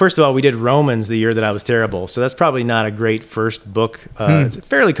 So first of all, we did Romans the year that I was terrible. So that's probably not a great first book. It's a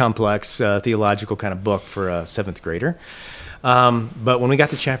fairly complex theological kind of book for a 7th grader. But when we got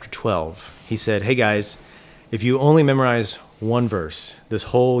to chapter 12, he said, hey guys, if you only memorize one verse this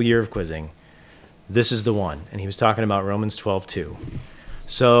whole year of quizzing, this is the one. And he was talking about Romans 12:2.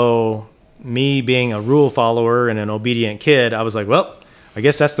 So me being a rule follower and an obedient kid, I was like, well, I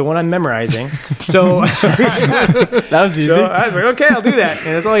guess that's the one I'm memorizing. So that was easy. So I was like, okay, I'll do that. And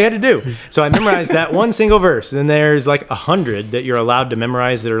that's all you had to do. So I memorized that one single verse. And there's like 100 that you're allowed to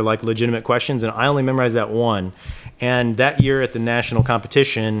memorize that are like legitimate questions. And I only memorized that one. And that year at the national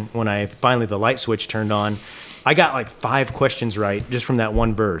competition, when the light switch turned on, I got like 5 questions right just from that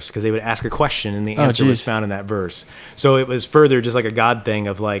one verse, because they would ask a question and the answer was found in that verse. So it was further just like a God thing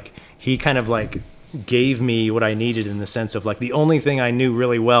of like, he kind of like gave me what I needed, in the sense of like the only thing I knew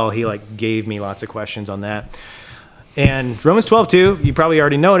really well, he like gave me lots of questions on that. And Romans 12:2, you probably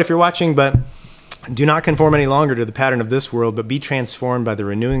already know it if you're watching, but do not conform any longer to the pattern of this world, but be transformed by the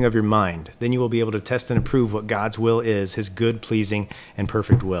renewing of your mind. Then you will be able to test and approve what God's will is, his good, pleasing, and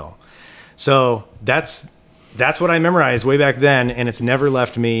perfect will. So that's what I memorized way back then, and it's never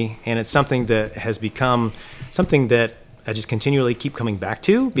left me, and it's something that has become something that I just continually keep coming back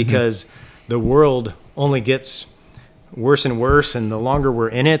to, because the world only gets worse and worse, and the longer we're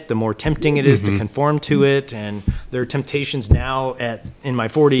in it, the more tempting it is to conform to it. And there are temptations now in my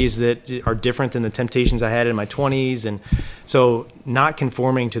 40s that are different than the temptations I had in my 20s. And so not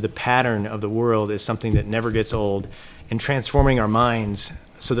conforming to the pattern of the world is something that never gets old, and transforming our minds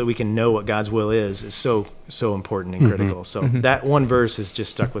so that we can know what God's will is so important and critical. So that one verse has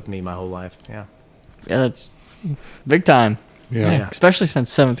just stuck with me my whole life. Yeah, that's big time. Yeah. Especially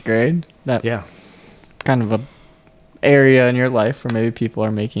since 7th grade. That kind of a area in your life where maybe people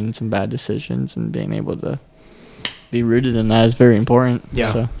are making some bad decisions, and being able to be rooted in that is very important.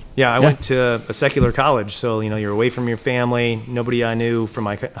 Yeah. So, I went to a secular college, so you're away from your family. Nobody I knew from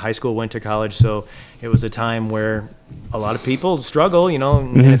my high school went to college, so it was a time where a lot of people struggle,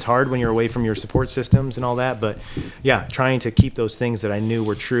 and it's hard when you're away from your support systems and all that. But trying to keep those things that I knew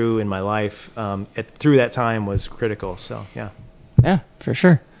were true in my life through that time was critical. So yeah, for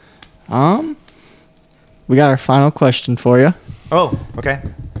sure. We got our final question for you. Oh, okay.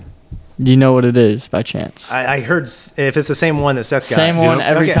 Do you know what it is by chance? I heard if it's the same one that Seth got. Same one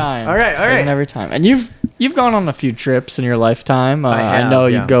every time. All right. Same one every time. And you've gone on a few trips in your lifetime. I know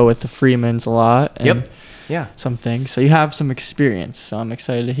you go with the Freemans a lot. And some things. So you have some experience. So I'm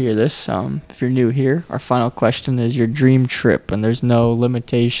excited to hear this. If you're new here, our final question is your dream trip, and there's no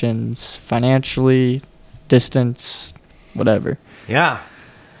limitations financially, distance, whatever. Yeah.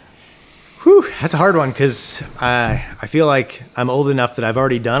 Whew, that's a hard one because I feel like I'm old enough that I've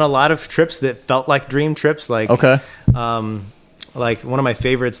already done a lot of trips that felt like dream trips. Like, Okay. like one of my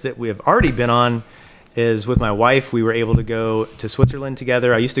favorites that we have already been on is with my wife. We were able to go to Switzerland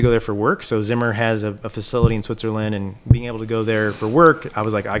together. I used to go there for work. So Zimmer has a facility in Switzerland, and being able to go there for work, I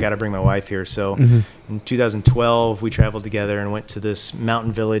was like, I got to bring my wife here. So in 2012, we traveled together and went to this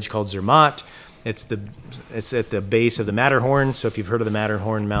mountain village called Zermatt. It's at the base of the Matterhorn. So if you've heard of the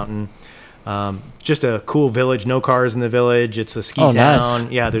Matterhorn mountain, just a cool village, no cars in the village. It's a ski town. Nice.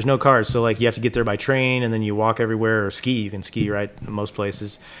 Yeah, there's no cars. So like you have to get there by train and then you walk everywhere or ski. You can ski right in most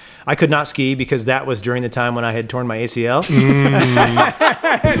places. I could not ski because that was during the time when I had torn my ACL.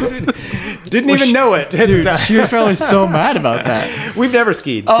 Didn't even know it. Dude, she was probably so mad about that. We've never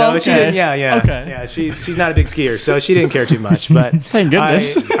skied, Oh, so okay. she didn't. Yeah. Okay. Yeah, she's not a big skier, so she didn't care too much. But Thank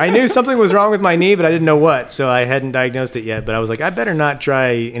goodness. I knew something was wrong with my knee, but I didn't know what, so I hadn't diagnosed it yet. But I was like, I better not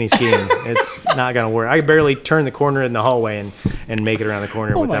try any skiing. It's not gonna work. I could barely turn the corner in the hallway and make it around the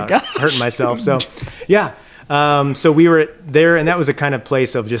corner Oh my without gosh. hurting myself. So, yeah. So we were there, and that was a kind of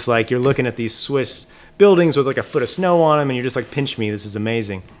place of just like you're looking at these Swiss buildings with like a foot of snow on them, and you're just like, pinch me, this is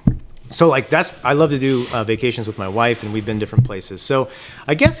amazing. So like I love to do vacations with my wife, and we've been different places. So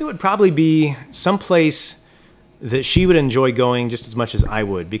I guess it would probably be someplace that she would enjoy going just as much as I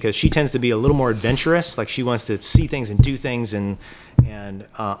would, because she tends to be a little more adventurous. Like she wants to see things and do things and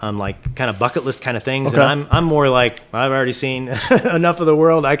on like kind of bucket list kind of things. Okay. And I'm more like, I've already seen enough of the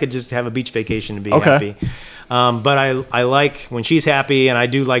world. I could just have a beach vacation and be happy. But I like when she's happy, and I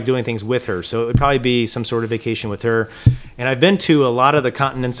do like doing things with her. So it would probably be some sort of vacation with her. And I've been to a lot of the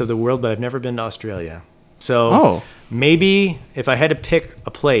continents of the world, but I've never been to Australia. So maybe if I had to pick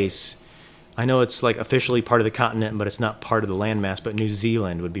a place, I know it's like officially part of the continent, but it's not part of the landmass, but New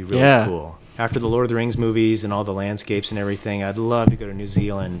Zealand would be really cool. After the Lord of the Rings movies and all the landscapes and everything, I'd love to go to New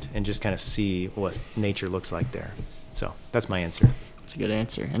Zealand and just kind of see what nature looks like there. So that's my answer. That's a good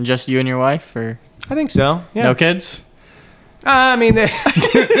answer. And just you and your wife, or I think so. Yeah. no kids? I mean,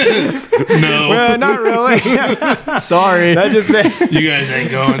 No. well, not really. Sorry. That just You guys ain't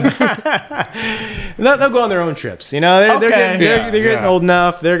going. they'll go on their own trips. You know, they're Okay. getting old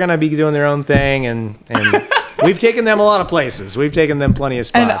enough. They're gonna be doing their own thing, and we've taken them a lot of places. We've taken them plenty of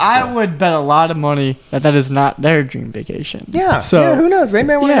spots. And I so. would bet a lot of money that is not their dream vacation. Yeah. So yeah, who knows? They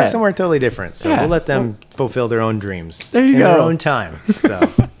may want to Yeah. go somewhere totally different. So Yeah. we'll let them fulfill their own dreams. There you in go. their own time.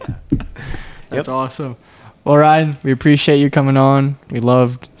 So that's awesome. Well, Ryan, we appreciate you coming on. We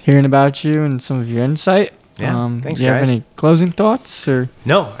loved hearing about you and some of your insight. Yeah, thanks, do you have guys. any closing thoughts? Or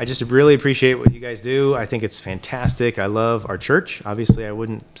no, I just really appreciate what you guys do. I think it's fantastic. I love our church. Obviously, I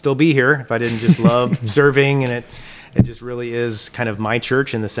wouldn't still be here if I didn't just love serving, and it just really is kind of my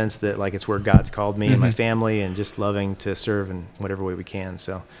church in the sense that like it's where God's called me and my family, and just loving to serve in whatever way we can.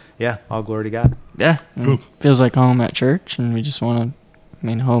 So yeah, all glory to God. yeah, feels like home at church, and we just want to. I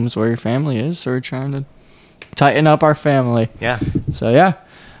mean, home's where your family is, so we're trying to tighten up our family. Yeah. So yeah,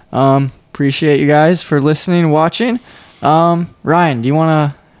 appreciate you guys for listening and watching. Ryan, do you want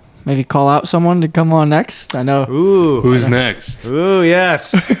to maybe call out someone to come on next? I know. Ooh. Who's next? Ooh,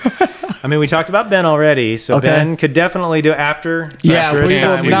 yes. I mean, we talked about Ben already, so Okay. Ben could definitely do after. Yeah, after we it's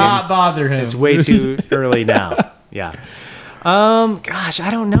will time. not bother him. It's way too early now. Yeah. Gosh,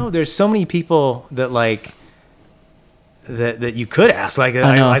 I don't know. There's so many people that like that you could ask. Like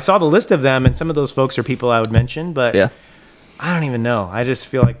I know. I saw the list of them, and some of those folks are people I would mention, but Yeah. I don't even know. I just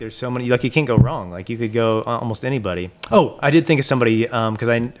feel like there's so many. Like you can't go wrong. Like you could go almost anybody. Oh, I did think of somebody because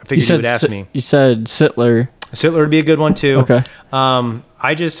I figured you would ask me. You said Sittler. Sittler would be a good one too. Okay.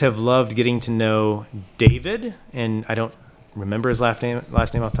 I just have loved getting to know David, and I don't remember his last name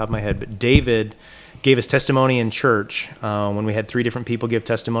off the top of my head, but David gave us testimony in church when we had 3 different people give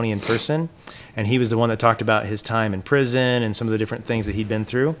testimony in person, and he was the one that talked about his time in prison and some of the different things that he'd been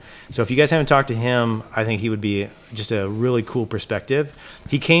through. So if you guys haven't talked to him, I think he would be just a really cool perspective.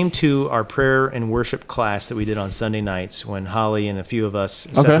 He came to our prayer and worship class that we did on Sunday nights when Holly and a few of us,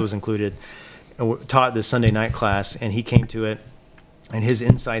 Seth was included, taught this Sunday night class, and he came to it. And his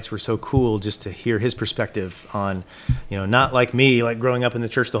insights were so cool just to hear his perspective on, not like me, like growing up in the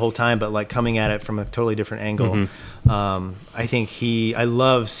church the whole time, but like coming at it from a totally different angle. I think I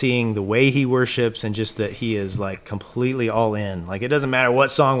love seeing the way he worships, and just that he is like completely all in. Like it doesn't matter what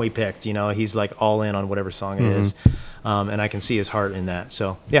song we picked, he's like all in on whatever song it is. And I can see his heart in that.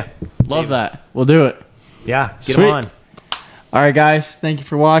 So yeah. Love that. We'll do it. Yeah. Get Sweet. him on. All right, guys. Thank you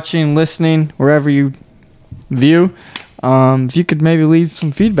for watching, listening, wherever you view. If you could maybe leave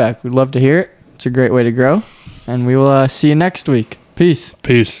some feedback, we'd love to hear it. It's a great way to grow. And we will see you next week. Peace.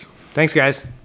 Peace. Thanks, guys.